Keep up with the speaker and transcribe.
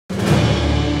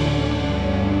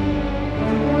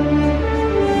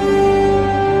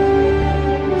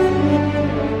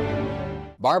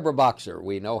Barbara Boxer,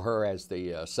 we know her as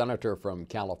the senator from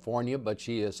California, but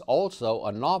she is also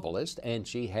a novelist, and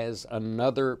she has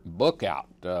another book out.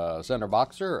 Senator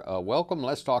Boxer, welcome.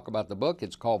 Let's talk about the book.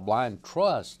 It's called Blind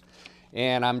Trust.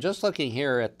 And I'm just looking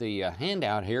here at the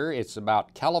handout here. It's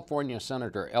about California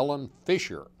Senator Ellen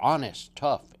Fisher, honest,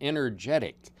 tough,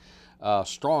 energetic,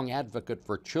 strong advocate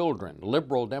for children,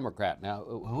 liberal Democrat. Now,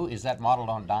 who is that modeled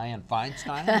on Dianne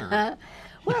Feinstein?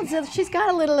 Well, so she's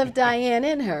got a little of Dianne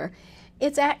in her.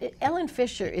 Ellen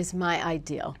Fisher is my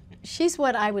ideal. She's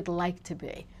what I would like to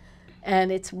be.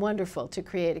 And it's wonderful to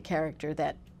create a character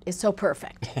that is so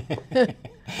perfect.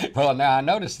 Well, now I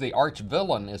notice the arch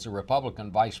villain is a Republican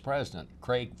vice president,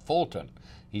 Craig Fulton.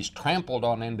 He's trampled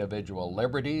on individual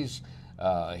liberties.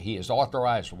 He has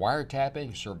authorized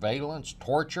wiretapping, surveillance,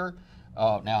 torture.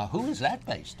 Now, who is that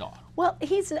based on? Well,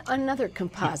 he's another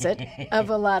composite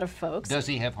of a lot of folks. Does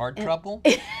he have heart trouble?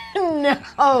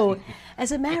 No.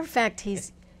 As a matter of fact,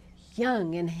 he's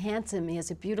young and handsome. He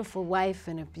has a beautiful wife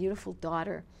and a beautiful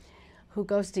daughter who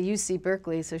goes to UC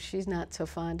Berkeley, so she's not so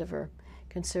fond of her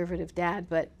conservative dad.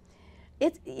 But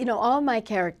all my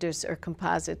characters are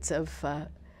composites of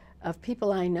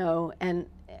people I know, and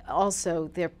also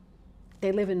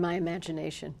they live in my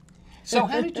imagination. So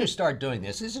how did you start doing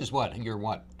this? This is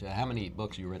how many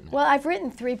books have you written? Well, I've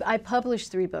written I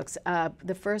published 3 books.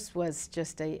 The first was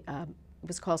just it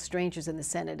was called Strangers in the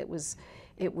Senate. It was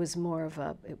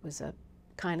a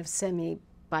kind of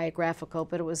semi-biographical,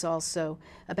 but it was also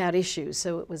about issues,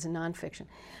 so it was a nonfiction.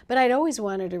 But I'd always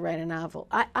wanted to write a novel.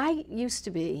 I used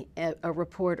to be a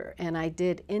reporter, and I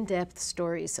did in-depth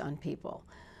stories on people.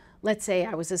 Let's say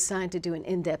I was assigned to do an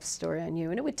in-depth story on you,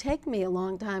 and it would take me a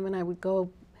long time, and I would go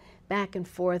back and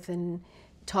forth and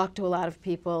talk to a lot of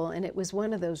people, and it was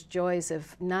one of those joys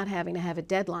of not having to have a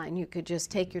deadline. You could just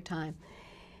take your time.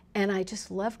 And I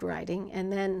just loved writing,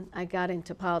 and then I got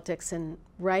into politics, and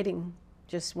writing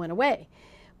just went away.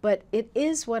 But it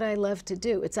is what I love to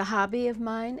do. It's a hobby of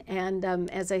mine, and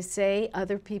as I say,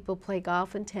 other people play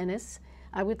golf and tennis.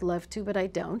 I would love to, but I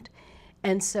don't.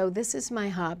 And so this is my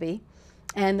hobby.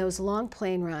 And those long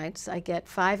plane rides, I get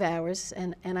 5 hours,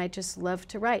 and I just love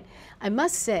to write. I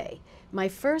must say, my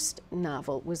first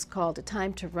novel was called A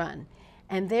Time to Run,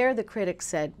 and there the critics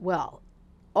said, well,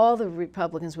 all the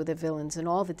Republicans were the villains and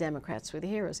all the Democrats were the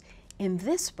heroes. In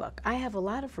this book, I have a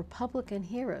lot of Republican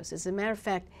heroes. As a matter of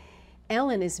fact,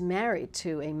 Ellen is married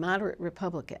to a moderate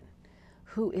Republican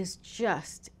who is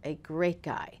just a great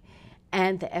guy.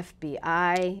 And the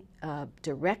FBI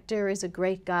director is a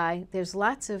great guy. There's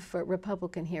lots of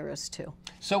Republican heroes, too.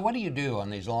 So what do you do on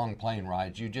these long plane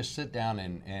rides? You just sit down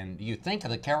and you think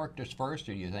of the characters first,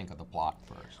 or you think of the plot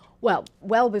first?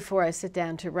 Well before I sit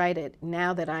down to write it,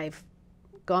 now that I've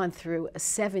gone through a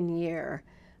 7-year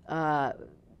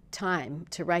time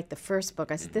to write the first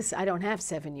book, I said, I don't have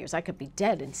 7 years. I could be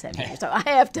dead in 7 years, so I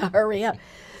have to hurry up.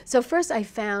 So first I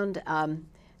found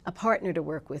a partner to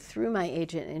work with through my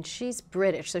agent, and she's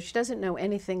British, so she doesn't know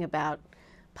anything about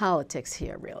politics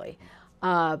here, really.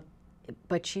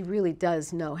 But she really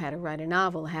does know how to write a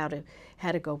novel, how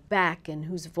to go back, and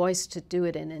whose voice to do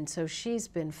it in. And so she's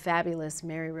been fabulous.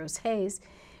 Mary Rose Hayes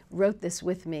wrote this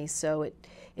with me, so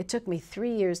it took me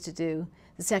 3 years to do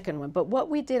the second one. But what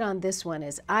we did on this one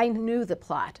is I knew the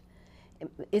plot.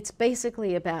 It's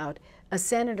basically about a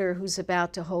senator who's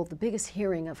about to hold the biggest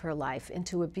hearing of her life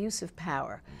into abuse of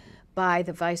power by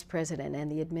the vice president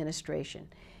and the administration.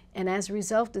 And as a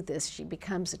result of this, she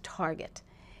becomes a target.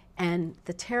 And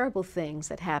the terrible things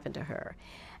that happen to her,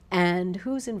 and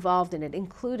who's involved in it,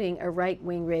 including a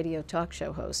right-wing radio talk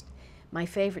show host, my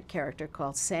favorite character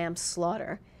called Sam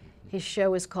Slaughter. His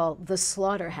show is called The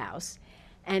Slaughterhouse,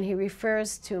 and he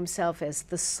refers to himself as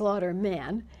the Slaughter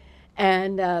Man.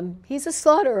 And he's a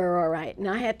slaughterer, all right. And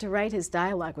I had to write his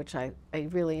dialogue, which I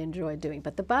really enjoyed doing.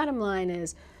 But the bottom line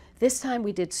is, this time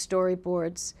we did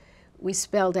storyboards. We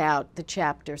spelled out the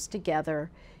chapters together.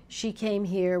 She came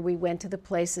here. We went to the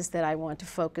places that I want to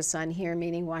focus on here,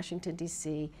 meaning Washington,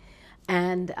 D.C.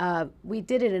 And we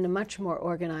did it in a much more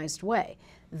organized way.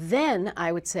 Then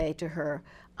I would say to her,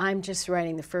 I'm just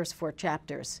writing the first 4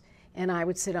 chapters. And I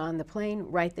would sit on the plane,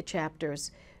 write the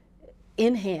chapters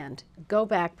in hand, go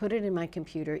back, put it in my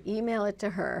computer, email it to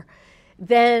her.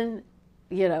 Then,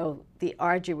 the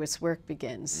arduous work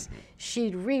begins.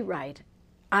 She'd rewrite,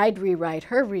 I'd rewrite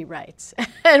her rewrites,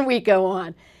 and we go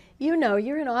on.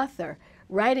 You're an author.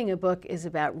 Writing a book is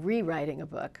about rewriting a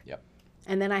book. Yep.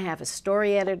 And then I have a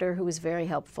story editor who was very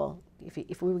helpful.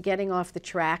 If we were getting off the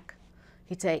track,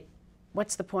 he'd say,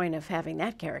 what's the point of having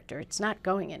that character? It's not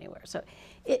going anywhere. So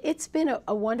it's been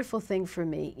a wonderful thing for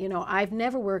me. I've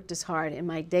never worked as hard in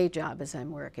my day job as I'm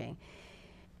working.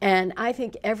 And I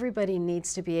think everybody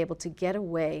needs to be able to get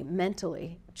away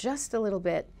mentally just a little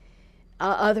bit.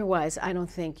 Otherwise, I don't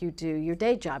think you do your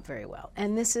day job very well.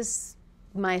 And this is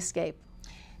my escape.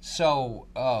 So,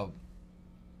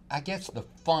 I guess the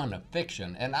fun of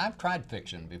fiction, and I've tried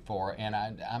fiction before, and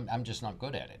I'm just not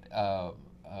good at it.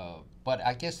 But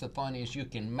I guess the fun is you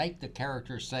can make the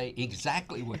characters say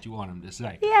exactly what you want them to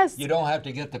say. Yes. You don't have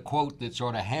to get the quote that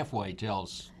sort of halfway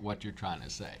tells what you're trying to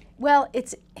say. Well,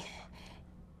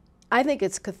 I think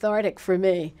it's cathartic for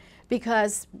me,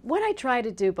 because what I try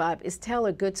to do, Bob, is tell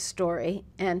a good story.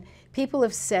 And people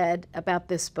have said about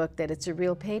this book that it's a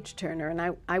real page turner,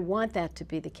 and I want that to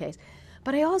be the case.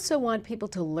 But I also want people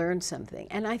to learn something.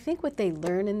 And I think what they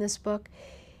learn in this book,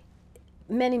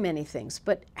 many, many things,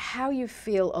 but how you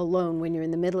feel alone when you're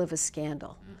in the middle of a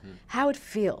scandal, how it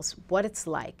feels, what it's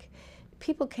like.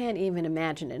 People can't even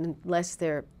imagine it unless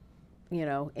they're,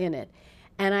 in it.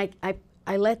 And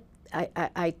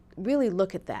I really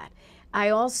look at that. I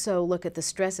also look at the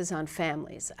stresses on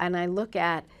families, and I look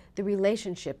at the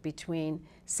relationship between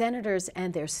senators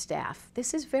and their staff.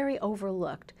 This is very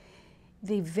overlooked.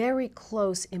 The very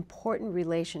close, important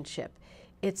relationship.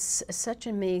 It's such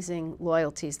amazing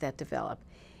loyalties that develop.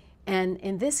 And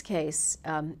in this case,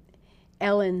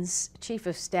 Ellen's chief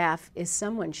of staff is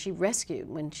someone she rescued.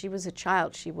 When she was a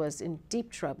child, she was in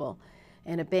deep trouble,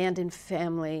 an abandoned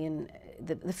family, and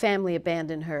the family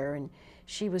abandoned her, and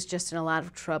she was just in a lot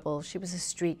of trouble. She was a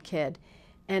street kid.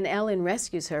 And Ellen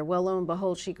rescues her. Well, lo and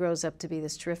behold, she grows up to be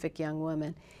this terrific young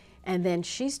woman. And then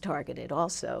she's targeted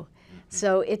also.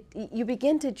 So you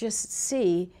begin to just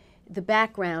see the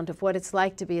background of what it's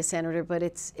like to be a senator, but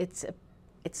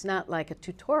it's not like a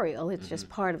tutorial. It's just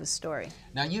part of a story.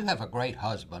 Now, you have a great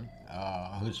husband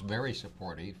who's very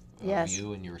supportive of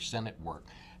you and your Senate work.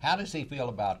 How does he feel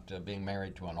about being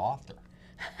married to an author?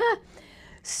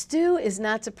 Stu is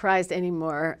not surprised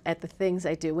anymore at the things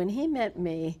I do. When he met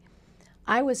me,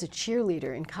 I was a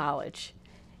cheerleader in college.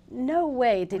 No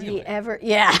way did he ever,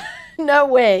 no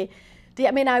way.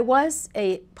 I was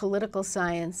a political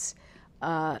science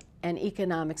and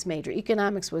economics major.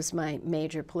 Economics was my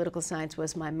major, political science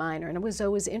was my minor, and I was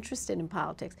always interested in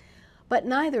politics. But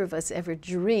neither of us ever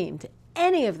dreamed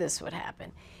any of this would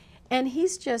happen. And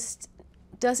he's just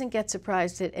doesn't get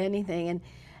surprised at anything. And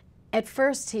at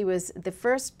first, the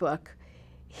first book,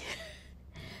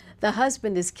 the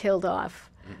husband is killed off.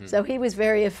 So he was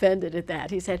very offended at that.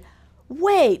 He said,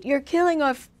 "Wait, you're killing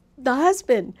off the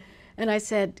husband." And I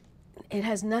said, "It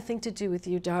has nothing to do with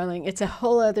you, darling. It's a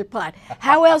whole other plot.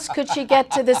 How else could she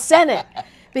get to the Senate?"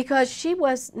 Because she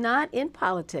was not in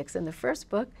politics in the first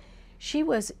book. She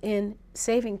was in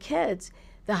saving kids.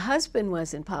 The husband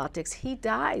was in politics. He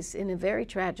dies in a very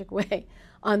tragic way.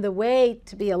 On the way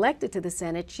to be elected to the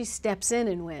Senate, she steps in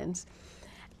and wins.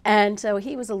 And so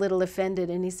he was a little offended,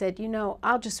 and he said,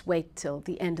 "I'll just wait till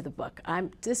the end of the book.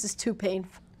 This is too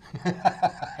painful."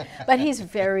 But he's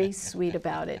very sweet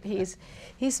about it.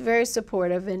 He's very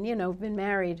supportive, and been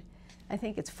married, I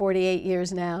think it's 48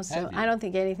 years now, so I don't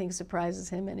think anything surprises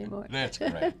him anymore. That's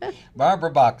great.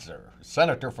 Barbara Boxer,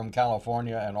 senator from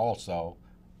California, and also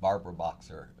Barbara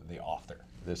Boxer, the author.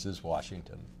 This is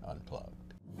Washington Unplugged.